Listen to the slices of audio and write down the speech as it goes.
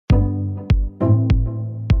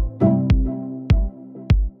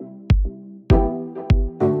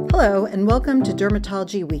Hello, and welcome to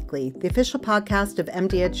Dermatology Weekly, the official podcast of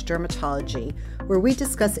MDedge Dermatology, where we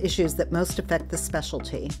discuss issues that most affect the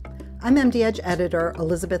specialty. I'm MDedge editor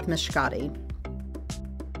Elizabeth Mishkati.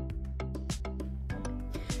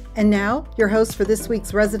 And now, your host for this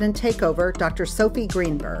week's resident takeover, Dr. Sophie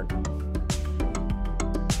Greenberg.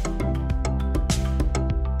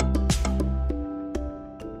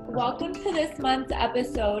 Welcome to this month's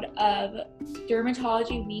episode of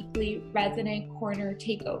Dermatology Weekly Resident Corner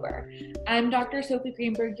Takeover. I'm Dr. Sophie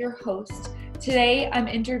Greenberg, your host. Today, I'm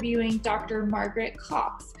interviewing Dr. Margaret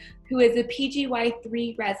Cocks, who is a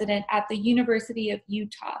PGY3 resident at the University of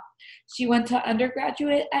Utah. She went to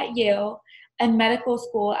undergraduate at Yale and medical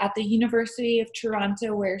school at the University of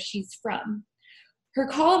Toronto, where she's from. Her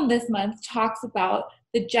column this month talks about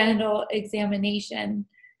the genital examination.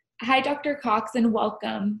 Hi, Dr. Cocks, and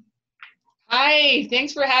welcome. Hi,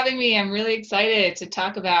 thanks for having me. I'm really excited to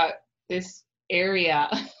talk about this area.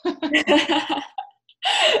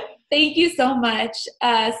 Thank you so much.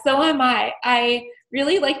 So am I. I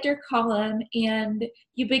really liked your column, and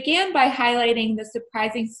you began by highlighting the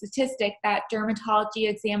surprising statistic that dermatology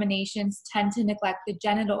examinations tend to neglect the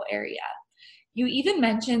genital area. You even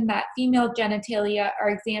mentioned that female genitalia are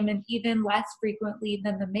examined even less frequently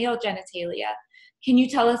than the male genitalia. Can you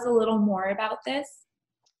tell us a little more about this?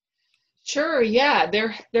 Sure, yeah.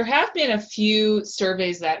 There have been a few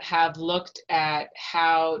surveys that have looked at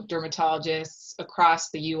how dermatologists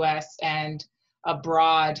across the US and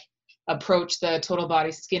abroad approach the total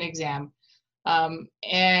body skin exam.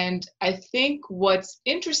 And I think what's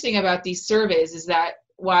interesting about these surveys is that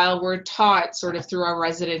while we're taught sort of through our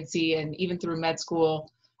residency and even through med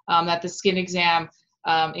school that the skin exam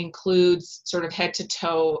includes sort of head to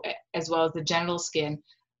toe as well as the genital skin,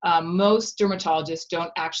 most dermatologists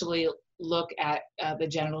don't actually look at the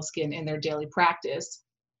genital skin in their daily practice.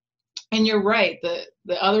 And you're right,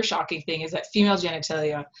 the other shocking thing is that female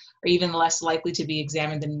genitalia are even less likely to be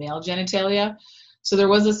examined than male genitalia. So there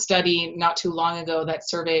was a study not too long ago that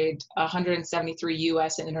surveyed 173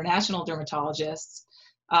 US and international dermatologists.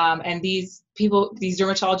 And these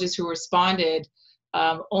dermatologists who responded,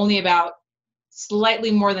 only about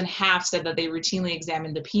slightly more than half said that they routinely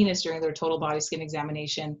examined the penis during their total body skin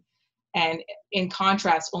examination. And in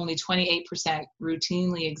contrast, only 28%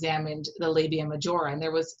 routinely examined the labia majora. And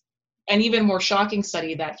there was an even more shocking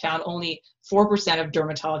study that found only 4% of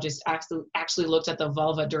dermatologists actually looked at the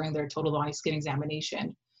vulva during their total body skin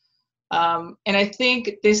examination. And I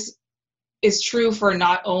think this is true for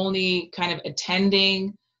not only kind of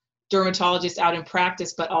attending dermatologists out in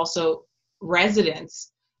practice, but also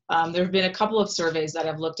residents. There have been a couple of surveys that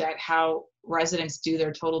have looked at how residents do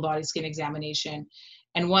their total body skin examination.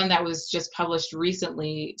 And one that was just published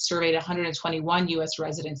recently surveyed 121 US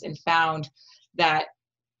residents and found that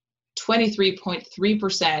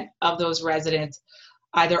 23.3% of those residents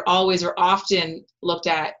either always or often looked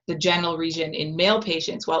at the genital region in male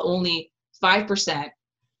patients, while only 5%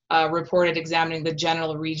 reported examining the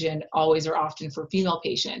genital region always or often for female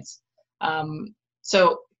patients.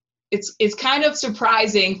 So it's kind of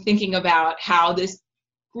surprising thinking about how this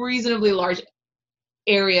reasonably large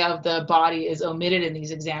area of the body is omitted in these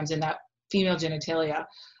exams, and that female genitalia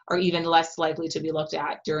are even less likely to be looked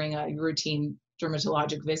at during a routine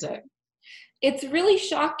dermatologic visit. It's really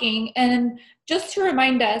shocking. And just to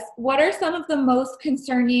remind us, what are some of the most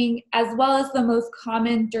concerning as well as the most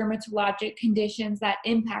common dermatologic conditions that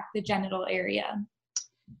impact the genital area?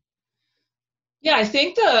 Yeah, I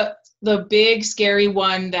think the big scary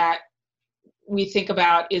one that we think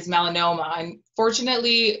about is melanoma. And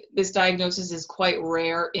fortunately, this diagnosis is quite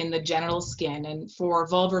rare in the genital skin. And for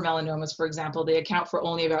vulvar melanomas, for example, they account for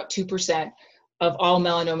only about 2% of all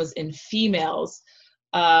melanomas in females.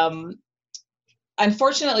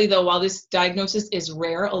 Unfortunately, though, while this diagnosis is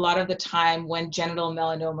rare, a lot of the time when genital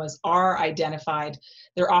melanomas are identified,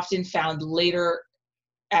 they're often found later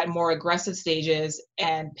at more aggressive stages,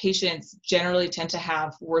 and patients generally tend to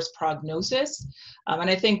have worse prognosis. And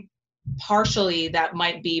I think partially that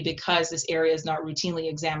might be because this area is not routinely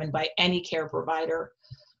examined by any care provider.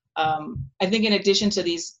 I think in addition to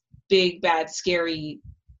these big, bad, scary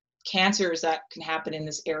cancers that can happen in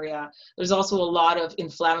this area, there's also a lot of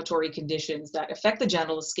inflammatory conditions that affect the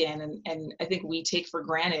genital skin, and I think we take for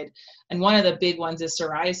granted. And one of the big ones is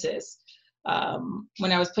psoriasis.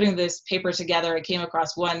 When I was putting this paper together, I came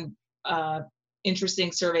across one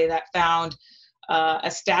interesting survey that found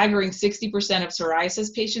a staggering 60% of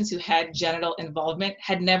psoriasis patients who had genital involvement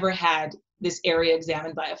had never had this area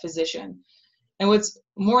examined by a physician. And what's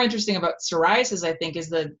more interesting about psoriasis, I think, is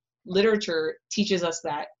the literature teaches us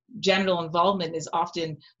that genital involvement is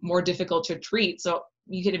often more difficult to treat. So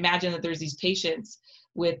you can imagine that there's these patients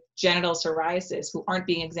with genital psoriasis who aren't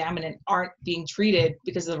being examined and aren't being treated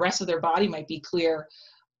because the rest of their body might be clear,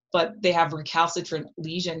 but they have recalcitrant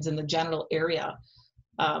lesions in the genital area.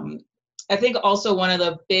 I think also one of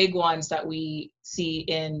the big ones that we see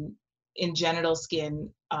in genital skin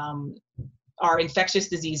are infectious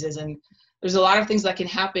diseases, and there's a lot of things that can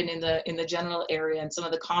happen in the genital area, and some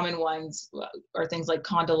of the common ones are things like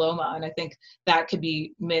condyloma, and I think that could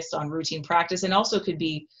be missed on routine practice and also could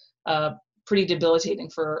be pretty debilitating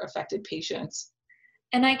for affected patients.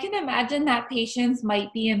 And I can imagine that patients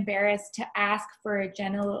might be embarrassed to ask for a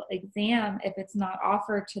genital exam if it's not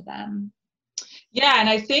offered to them. Yeah, and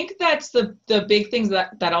I think that's the big things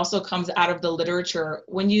that also comes out of the literature.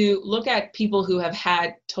 When you look at people who have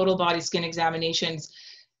had total body skin examinations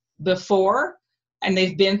before, and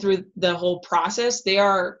they've been through the whole process, they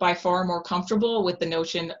are by far more comfortable with the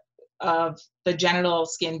notion of the genital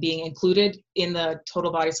skin being included in the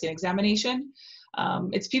total body skin examination.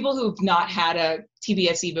 It's people who've not had a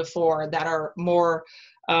TBSE before that are more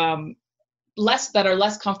less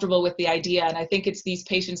comfortable with the idea, and I think it's these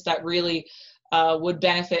patients that really would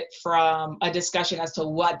benefit from a discussion as to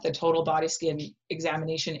what the total body skin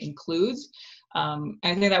examination includes. And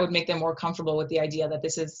I think that would make them more comfortable with the idea that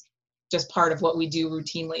this is just part of what we do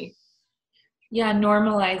routinely. Yeah,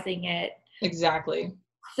 normalizing it. Exactly.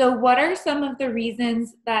 So what are some of the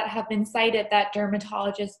reasons that have been cited that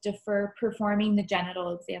dermatologists defer performing the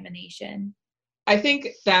genital examination? I think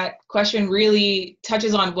that question really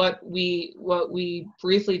touches on what we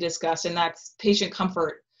briefly discussed, and that's patient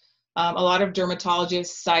comfort. A lot of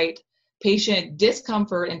dermatologists cite patient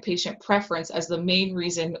discomfort and patient preference as the main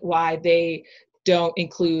reason why they don't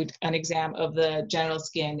include an exam of the genital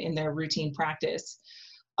skin in their routine practice.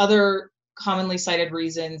 Other commonly cited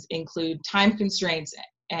reasons include time constraints,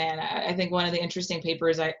 and I think one of the interesting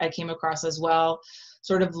papers I came across as well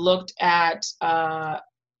sort of looked at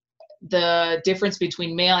the difference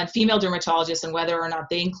between male and female dermatologists and whether or not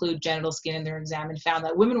they include genital skin in their exam, and found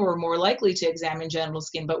that women were more likely to examine genital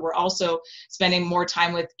skin, but were also spending more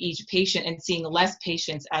time with each patient and seeing less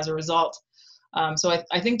patients as a result. So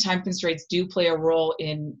I think time constraints do play a role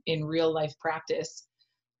in real life practice.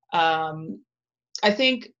 I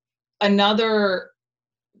think another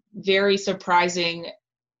very surprising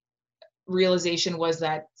realization was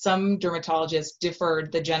that some dermatologists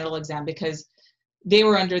deferred the genital exam because they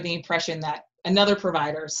were under the impression that another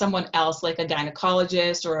provider, someone else like a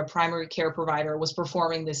gynecologist or a primary care provider, was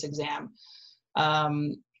performing this exam.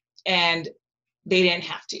 And they didn't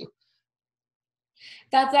have to.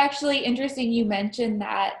 That's actually interesting you mentioned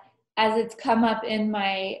that, as it's come up in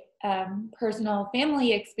my personal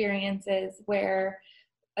family experiences where,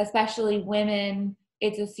 especially women,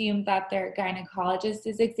 it's assumed that their gynecologist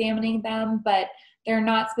is examining them, but they're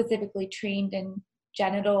not specifically trained in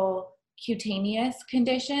genital cutaneous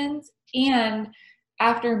conditions. And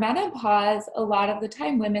after menopause, a lot of the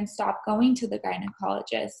time women stop going to the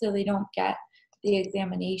gynecologist, so they don't get the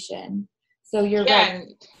examination. So you're right.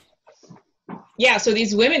 Yeah, so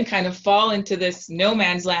these women kind of fall into this no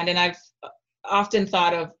man's land, and I've often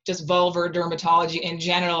thought of just vulvar dermatology in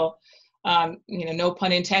general, no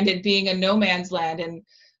pun intended, being a no man's land. And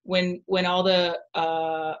when all the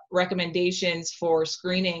recommendations for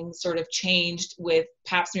screening sort of changed, with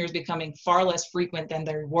pap smears becoming far less frequent than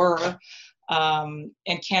they were, and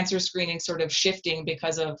cancer screening sort of shifting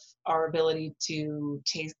because of our ability to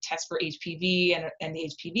test for HPV and the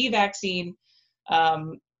HPV vaccine,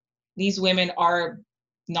 these women are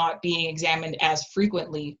not being examined as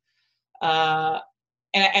frequently. And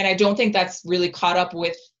I don't think that's really caught up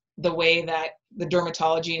with the way that the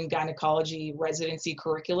dermatology and gynecology residency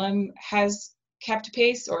curriculum has kept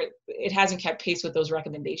pace, or it hasn't kept pace with those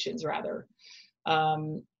recommendations, rather.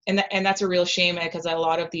 And that's a real shame, because a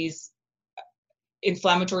lot of these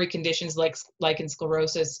inflammatory conditions like lichen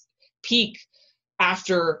sclerosis peak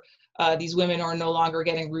after these women are no longer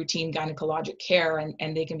getting routine gynecologic care,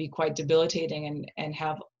 and they can be quite debilitating and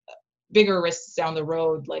have bigger risks down the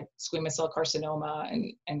road, like squamous cell carcinoma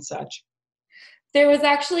and such. There was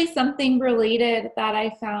actually something related that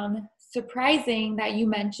I found surprising that you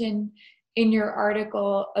mentioned in your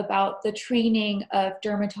article about the training of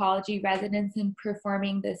dermatology residents in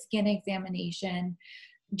performing the skin examination,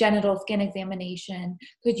 genital skin examination.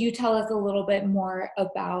 Could you tell us a little bit more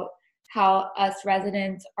about how us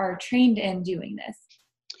residents are trained in doing this?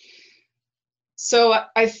 So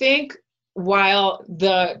I think while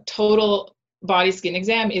the total body skin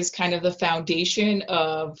exam is kind of the foundation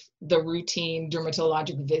of the routine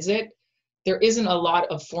dermatologic visit, there isn't a lot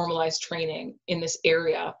of formalized training in this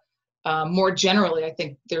area. more generally, I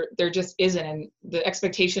think there just isn't. And the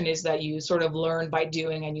expectation is that you sort of learn by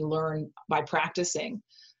doing and you learn by practicing.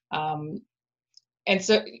 And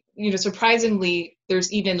so, surprisingly,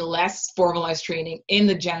 there's even less formalized training in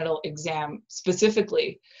the genital exam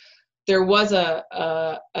specifically. There was a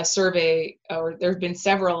survey, or there have been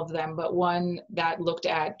several of them, but one that looked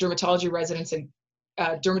at dermatology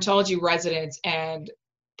residents and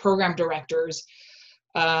program directors.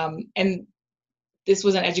 And this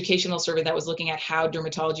was an educational survey that was looking at how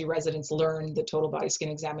dermatology residents learn the total body skin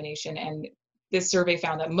examination. And this survey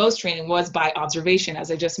found that most training was by observation,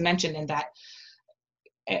 as I just mentioned,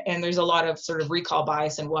 and there's a lot of sort of recall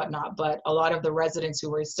bias and whatnot, but a lot of the residents who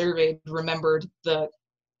were surveyed remembered the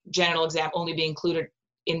genital exam only being included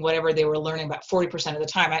in whatever they were learning about 40% of the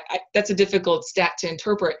time. That's a difficult stat to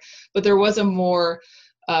interpret, but there was a more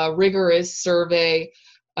rigorous survey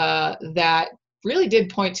that really did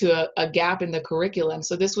point to a gap in the curriculum.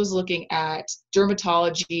 So this was looking at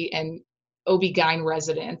dermatology and OB-GYN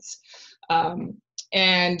residents.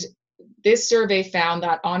 And this survey found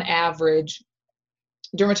that on average,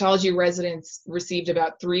 dermatology residents received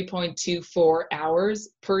about 3.24 hours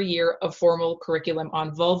per year of formal curriculum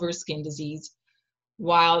on vulvar skin disease,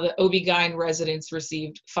 while the OB-GYN residents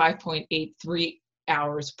received 5.83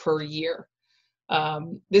 hours per year.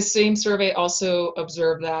 This same survey also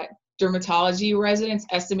observed that dermatology residents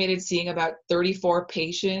estimated seeing about 34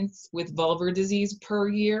 patients with vulvar disease per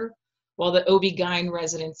year, while the OB-GYN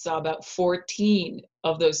residents saw about 14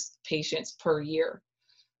 of those patients per year.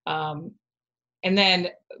 And then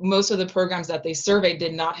most of the programs that they surveyed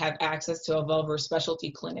did not have access to a vulvar specialty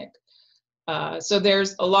clinic. So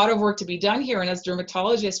there's a lot of work to be done here. And as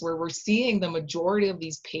dermatologists, where we're seeing the majority of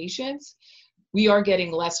these patients, we are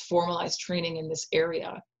getting less formalized training in this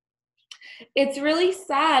area. It's really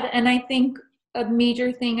sad. And I think a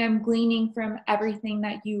major thing I'm gleaning from everything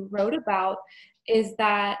that you wrote about is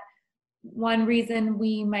that one reason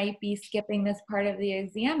we might be skipping this part of the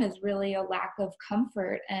exam is really a lack of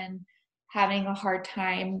comfort and having a hard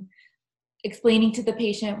time explaining to the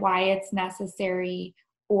patient why it's necessary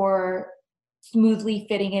or smoothly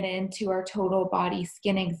fitting it into our total body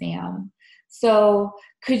skin exam. So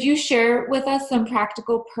could you share with us some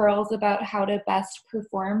practical pearls about how to best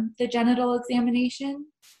perform the genital examination?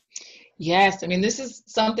 Yes, I mean, this is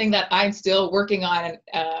something that I'm still working on.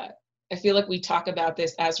 I feel like we talk about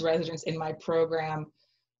this as residents in my program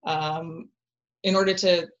in order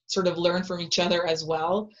to sort of learn from each other as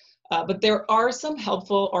well. But there are some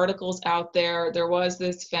helpful articles out there. There was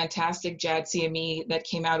this fantastic JAD CME that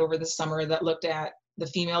came out over the summer that looked at the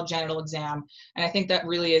female genital exam. And I think that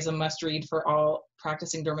really is a must read for all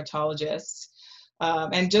practicing dermatologists.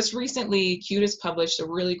 And just recently, Cutis published a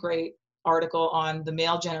really great article on the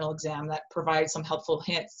male genital exam that provides some helpful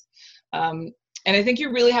hints. And I think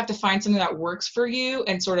you really have to find something that works for you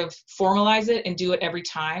and sort of formalize it and do it every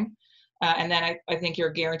time. And then I think you're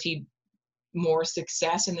guaranteed more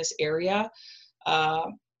success in this area. I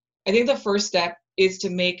think the first step is to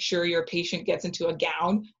make sure your patient gets into a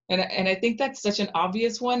gown. And I think that's such an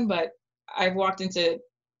obvious one, but I've walked into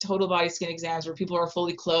total body skin exams where people are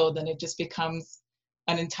fully clothed and it just becomes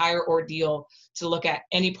an entire ordeal to look at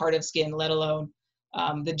any part of skin, let alone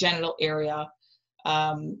the genital area.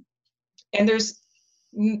 And there's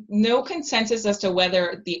no consensus as to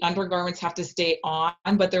whether the undergarments have to stay on,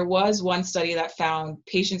 but there was one study that found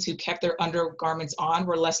patients who kept their undergarments on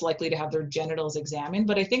were less likely to have their genitals examined.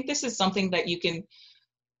 But I think this is something that you can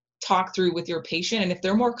talk through with your patient, and if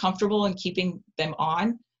they're more comfortable in keeping them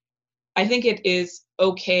on, I think it is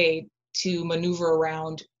okay to maneuver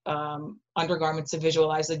around undergarments to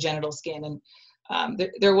visualize the genital skin. And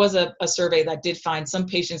there was a survey that did find some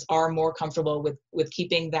patients are more comfortable with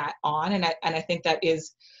keeping that on, and I think that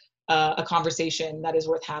is a conversation that is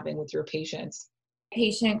worth having with your patients.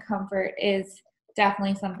 Patient comfort is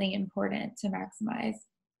definitely something important to maximize.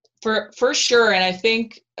 For sure, and I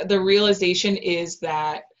think the realization is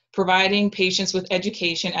that providing patients with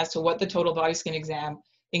education as to what the total body skin exam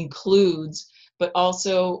includes, but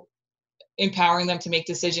also empowering them to make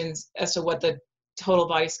decisions as to what the total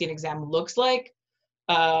body skin exam looks like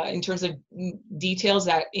in terms of details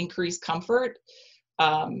that increase comfort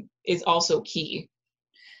is also key.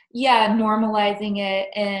 Yeah, normalizing it.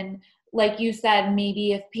 And like you said,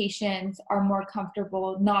 maybe if patients are more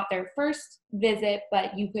comfortable, not their first visit,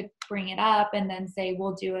 but you could bring it up and then say,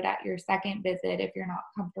 we'll do it at your second visit if you're not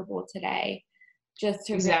comfortable today, just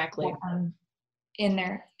to exactly in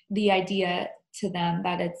there the idea to them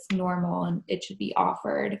that it's normal and it should be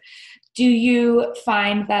offered. Do you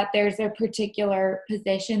find that there's a particular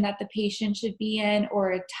position that the patient should be in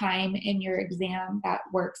or a time in your exam that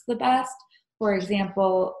works the best, for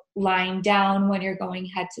example, lying down when you're going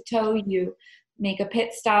head to toe, you make a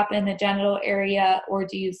pit stop in the genital area, or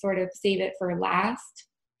do you sort of save it for last?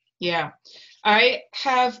 Yeah, I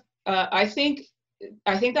have, I think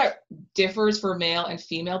that differs for male and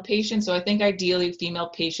female patients. So I think ideally female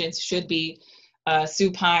patients should be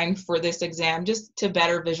supine for this exam, just to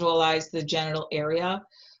better visualize the genital area.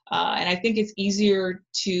 And I think it's easier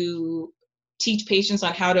to teach patients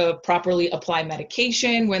on how to properly apply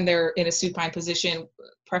medication when they're in a supine position,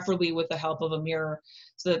 preferably with the help of a mirror,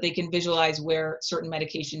 so that they can visualize where certain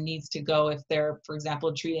medication needs to go if they're, for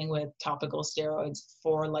example, treating with topical steroids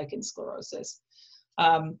for lichen sclerosis.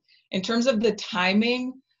 In terms of the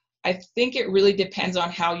timing, I think it really depends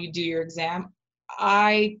on how you do your exam.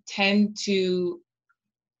 I tend to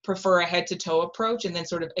prefer a head to toe approach and then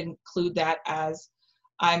sort of include that as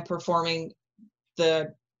I'm performing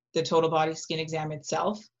the total body skin exam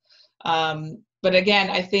itself. But again,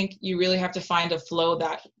 I think you really have to find a flow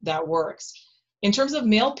that works. In terms of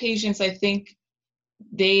male patients, I think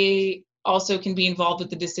they also can be involved with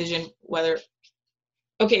the decision whether,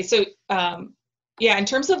 okay, so yeah, in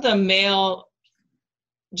terms of the male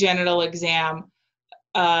genital exam,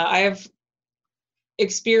 I have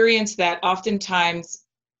experienced that oftentimes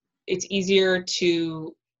it's easier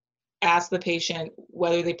to ask the patient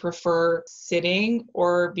whether they prefer sitting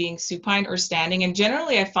or being supine or standing. And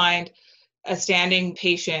generally I find a standing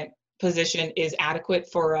patient position is adequate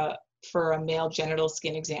for a male genital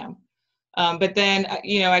skin exam. But then,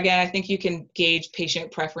 again, I think you can gauge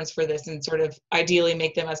patient preference for this and sort of ideally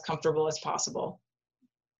make them as comfortable as possible.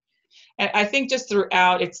 And I think just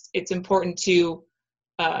throughout, it's important to,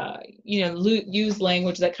 use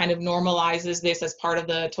language that kind of normalizes this as part of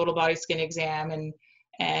the total body skin exam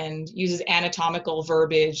and uses anatomical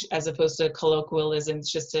verbiage as opposed to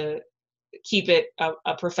colloquialisms, just to keep it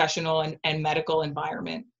a professional and medical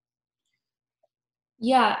environment.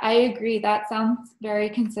 Yeah, I agree. That sounds very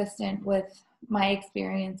consistent with my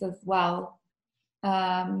experience as well.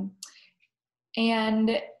 And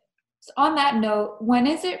on that note, when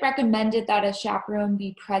is it recommended that a chaperone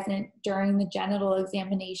be present during the genital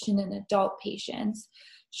examination in adult patients?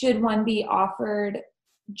 Should one be offered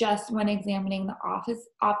just when examining the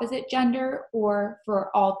opposite gender or for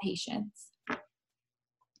all patients?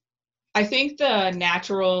 I think the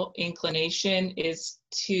natural inclination is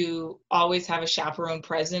to always have a chaperone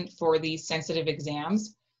present for these sensitive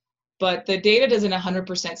exams, but the data doesn't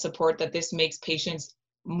 100% support that this makes patients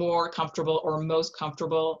more comfortable or most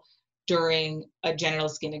comfortable during a genital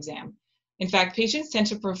skin exam. In fact, patients tend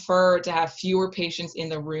to prefer to have fewer patients in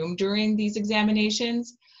the room during these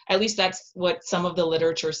examinations. At least that's what some of the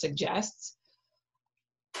literature suggests.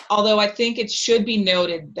 Although I think it should be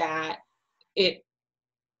noted that it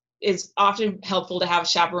is often helpful to have a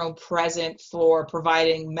chaperone present for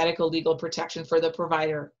providing medical legal protection for the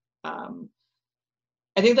provider.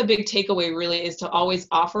 I think the big takeaway really is to always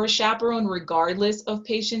offer a chaperone regardless of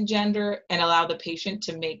patient gender and allow the patient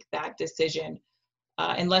to make that decision,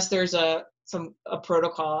 unless there's a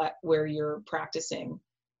protocol where you're practicing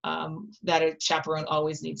that a chaperone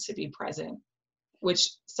always needs to be present, which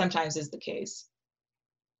sometimes is the case.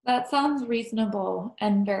 That sounds reasonable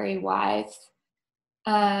and very wise.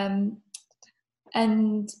 And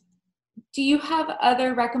do you have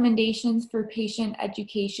other recommendations for patient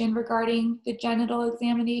education regarding the genital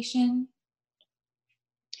examination?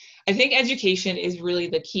 I think education is really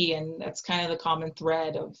the key, and that's kind of the common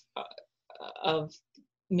thread of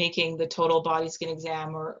making the total body skin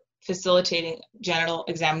exam or facilitating genital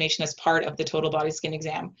examination as part of the total body skin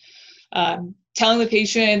exam. Telling the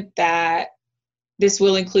patient that this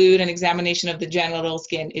will include an examination of the genital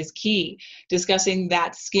skin is key. Discussing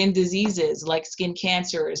that skin diseases like skin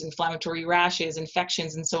cancers, inflammatory rashes,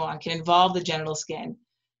 infections, and so on can involve the genital skin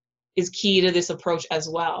is key to this approach as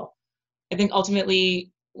well. I think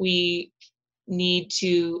ultimately we need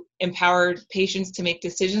to empower patients to make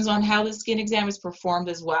decisions on how the skin exam is performed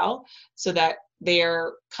as well, so that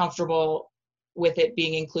they're comfortable with it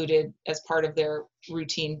being included as part of their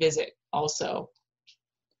routine visit also.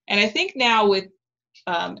 And I think now with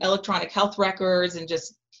electronic health records and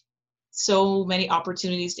just so many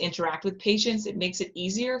opportunities to interact with patients, it makes it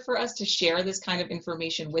easier for us to share this kind of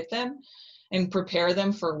information with them and prepare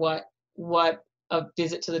them for what a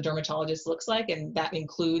visit to the dermatologist looks like, and that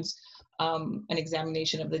includes an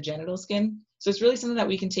examination of the genital skin. So it's really something that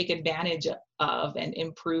we can take advantage of and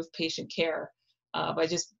improve patient care by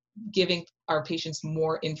just giving our patients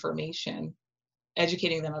more information,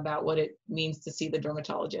 educating them about what it means to see the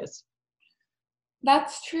dermatologist.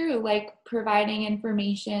 That's true, like providing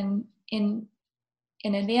information in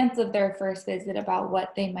advance of their first visit about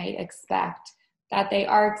what they might expect that they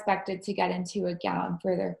are expected to get into a gown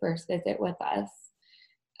for their first visit with us.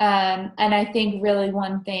 And I think really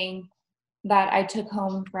one thing that I took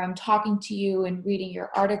home from talking to you and reading your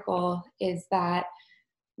article is that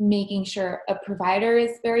making sure a provider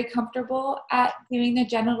is very comfortable at doing the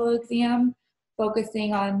genital exam,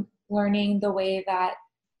 focusing on learning the way that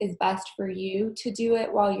is best for you to do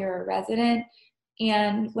it while you're a resident,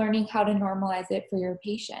 and learning how to normalize it for your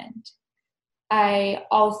patient. I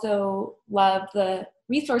also love the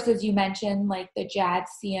resources you mentioned, like the JAD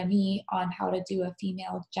CME on how to do a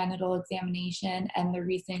female genital examination and the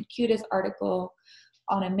recent Cutis article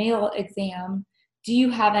on a male exam. Do you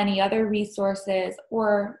have any other resources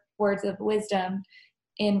or words of wisdom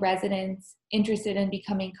in residents interested in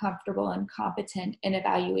becoming comfortable and competent in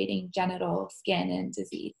evaluating genital skin and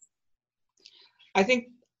disease? I think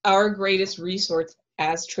our greatest resource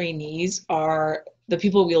as trainees are the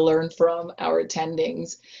people we learn from, our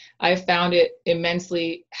attendings. I found it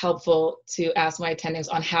immensely helpful to ask my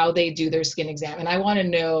attendings on how they do their skin exam. And I want to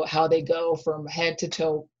know how they go from head to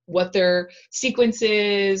toe, what their sequence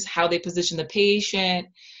is, how they position the patient.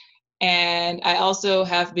 And I also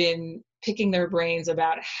have been picking their brains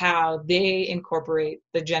about how they incorporate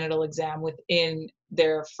the genital exam within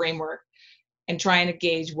their framework and trying to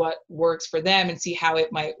gauge what works for them and see how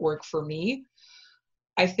it might work for me.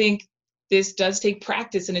 I think this does take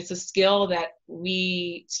practice, and it's a skill that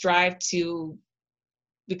we strive to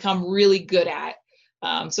become really good at.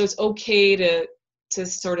 So it's okay to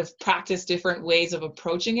sort of practice different ways of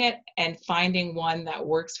approaching it and finding one that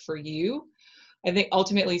works for you. I think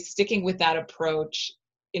ultimately sticking with that approach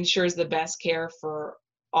ensures the best care for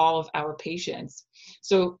all of our patients.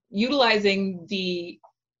 So utilizing the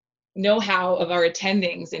know-how of our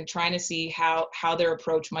attendings and trying to see how their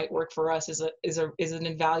approach might work for us is an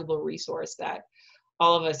invaluable resource that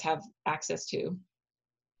all of us have access to.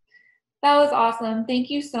 That was awesome. Thank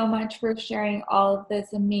you so much for sharing all of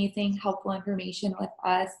this amazing, helpful information with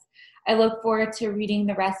us. I look forward to reading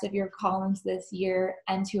the rest of your columns this year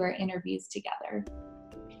and to our interviews together.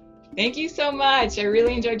 Thank you so much. I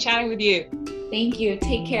really enjoyed chatting with you. Thank you.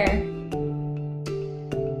 Take care.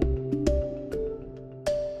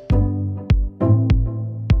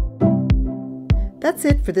 That's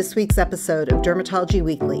it for this week's episode of Dermatology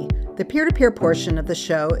Weekly. The peer-to-peer portion of the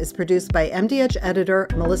show is produced by MDedge editor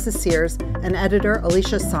Melissa Sears and editor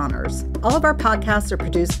Alicia Saunders. All of our podcasts are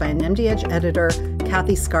produced by an MDedge editor,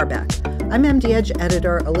 Kathy Scarbeck. I'm MDedge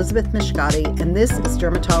editor Elizabeth Mishkati, and this is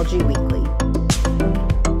Dermatology Weekly.